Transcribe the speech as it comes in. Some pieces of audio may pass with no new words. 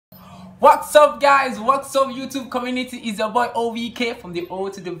What's up, guys? What's up, YouTube community? It's your boy OVK from the O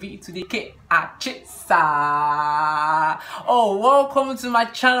to the V to the K. Oh, welcome to my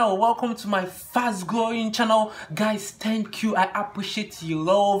channel. Welcome to my fast growing channel. Guys, thank you. I appreciate your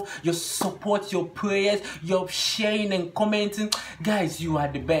love, your support, your prayers, your sharing and commenting. Guys, you are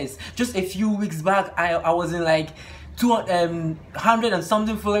the best. Just a few weeks back, I was in like 200 and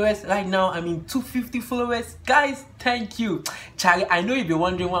something followers. Right now I'm in 250 followers. Guys, thank you. Charlie, I know you've been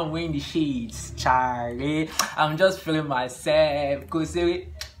wondering why I'm wearing the shades. Charlie, I'm just feeling myself. I'm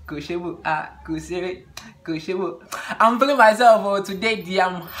feeling myself today.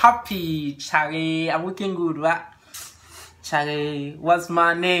 I'm happy. Charlie, I'm looking good, right? Charlie, what's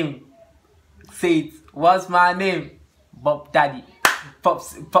my name? Say it. What's my name? Bob Daddy.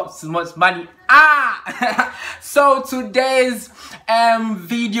 Pops so much money. So today's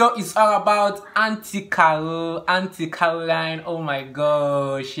video is all about Auntie Caroline. Oh my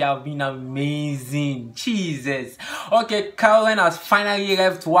gosh, she has been amazing. Jesus. Okay, Caroline has finally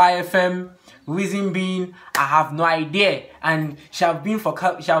left YFM. Reason being, I have no idea. And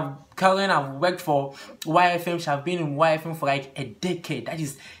Caroline have worked for YFM. She have been in YFM for like a decade. That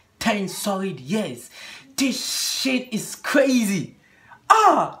is 10 solid years. This shit is crazy.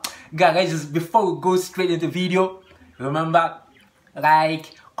 Guys, just before we go straight into the video, remember,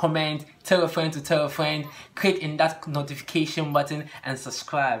 like, comment, tell a friend to tell a friend, click in that notification button and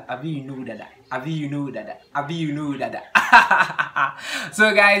subscribe. You know that.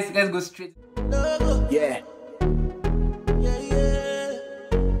 So guys, let's go straight. Yeah.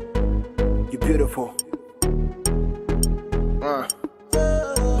 You're beautiful.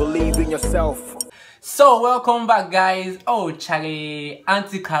 Believe in yourself. So welcome back, guys. Oh, Charlie,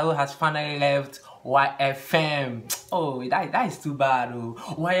 Auntie Caro has finally left YFM. Oh, that is too bad. Oh,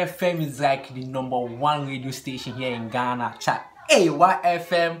 YFM is like the #1 radio station here in Ghana. Hey,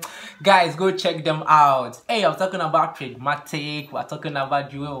 YFM, guys, go check them out. Hey, I'm talking about Trademartic. We're talking about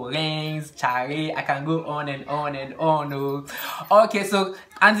Jewel Rings, Charlie. I can go on and on and on. Oh. Okay, so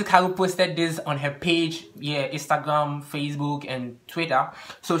Auntie Caro posted this on her page, yeah, Instagram, Facebook, and Twitter.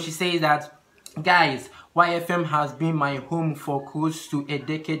 So she says that, guys, YFM has been my home for close to a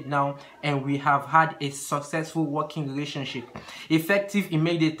decade now, and we have had a successful working relationship. Effective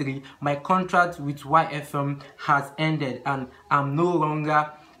immediately, my contract with YFM has ended and I'm no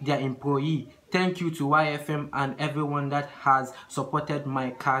longer their employee. Thank you to YFM and everyone that has supported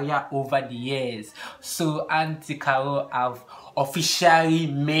my career over the years. So Auntie Caro have officially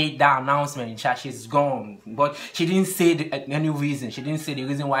made that announcement. She's gone, but she didn't say any reason. She didn't say the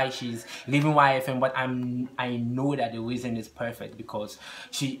reason why she's leaving YFM. But I know that the reason is perfect, because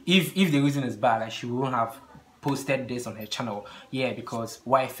if the reason is bad, she won't have posted this on her channel. Yeah, because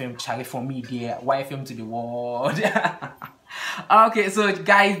YFM, Charlie, for me, dear, YFM to the world. Okay, so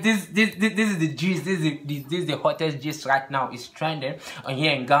guys, this is the gist. This is the hottest gist right now. It's trending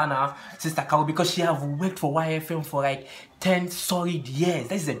here in Ghana. Sister Caro, because she have worked for YFM for like 10 solid years.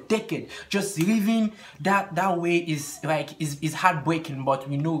 That is a decade. Just living that way is like is heartbreaking. But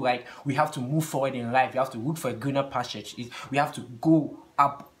we know, like, we have to move forward in life. We have to look for a greener pasture. We have to go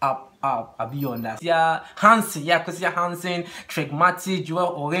up. I'll be on that. Yeah, Hansen, yeah, because Hansen, Trademartic,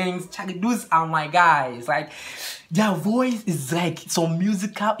 Jewel Rings, Charlie, those are my guys. Like, their voice is like some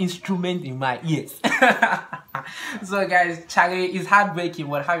musical instrument in my ears. So guys, Charlie is heartbreaking,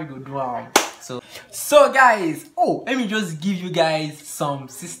 but how you go do So guys, let me just give you guys some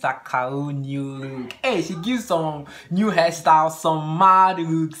Sister Caro new look. Hey, she gives some new hairstyles, some mad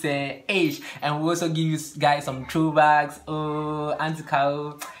looks, and we also give you guys some throwbacks. Oh, Auntie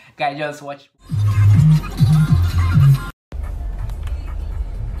Caro, guys, just watch.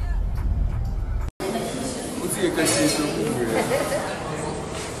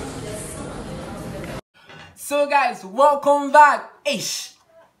 So guys, welcome back.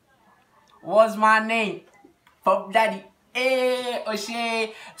 What's my name? Pop Daddy. Hey,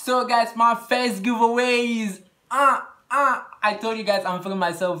 O'Shea. So guys, my first giveaways. I told you guys I'm feeling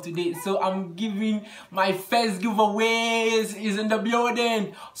myself today, so I'm giving my first giveaways is in the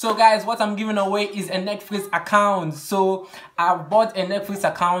building. So guys, what I'm giving away is a Netflix account. So I bought a Netflix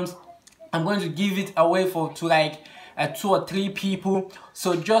account. I'm going to give it away to like 2 or 3 people.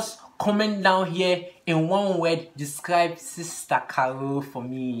 So just comment down here in one word, describe Sister Caro for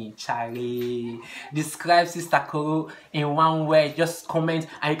me, Charlie. Describe Sister Caro in one word. Just comment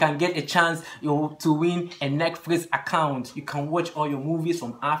and you can get a chance to win a Netflix account. You can watch all your movies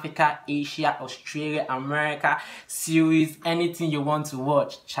from Africa, Asia, Australia, America, series, anything you want to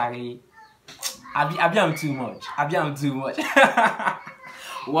watch, Charlie. I'm too much.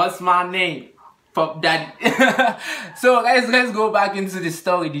 What's my name? Pop Daddy. So let's go back into the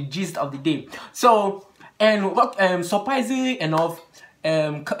story, the gist of the day. So and surprisingly enough,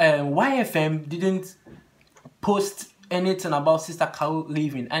 YFM didn't post anything about Sister Carol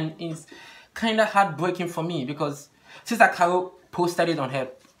leaving, and it's kind of heartbreaking for me because Sister Carol posted it on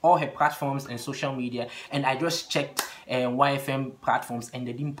all her platforms and social media, and I just checked YFM platforms and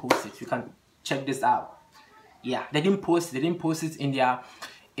they didn't post it. You can check this out. Yeah, they didn't post it in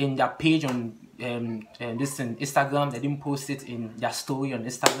their page on this in Instagram. They didn't post it in their story on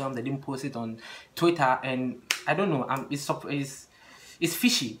Instagram. They didn't post it on Twitter, and I don't know. It's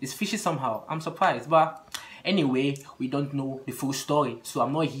fishy. It's fishy somehow. I'm surprised, but anyway, we don't know the full story, so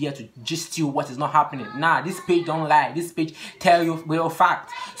I'm not here to gist you what is not happening. Nah, this page don't lie. This page tell you real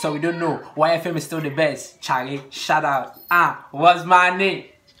fact. So we don't know. YFM is still the best. Charlie, shout out. What's my name?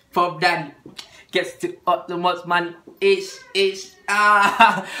 Pop Daddy gets to up the most money.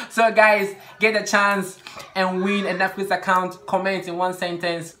 So guys, get a chance and win a Netflix account. Comment in one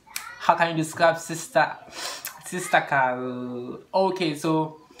sentence. How can you describe Sister Carol? Okay,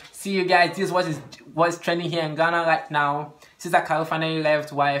 so see you guys. This is what's trending here in Ghana right now. Sister Carol finally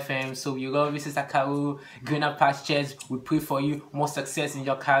left YFM, so we love you, Sister Carol. Greener pastures. We pray for you, more success in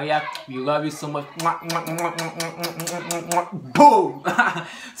your career. We love you so much. Boom.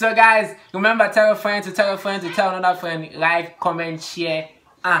 So guys, remember, tell a friend to tell a friend to tell another friend. Like, comment, share,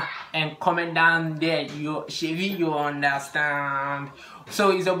 and comment down there. You understand.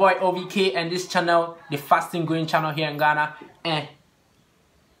 So it's your boy OVK and this channel, the fastest growing channel here in Ghana.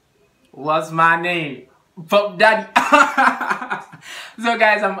 What's my name? Pop Daddy. So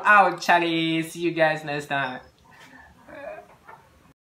guys, I'm out, Charlie. See you guys next time.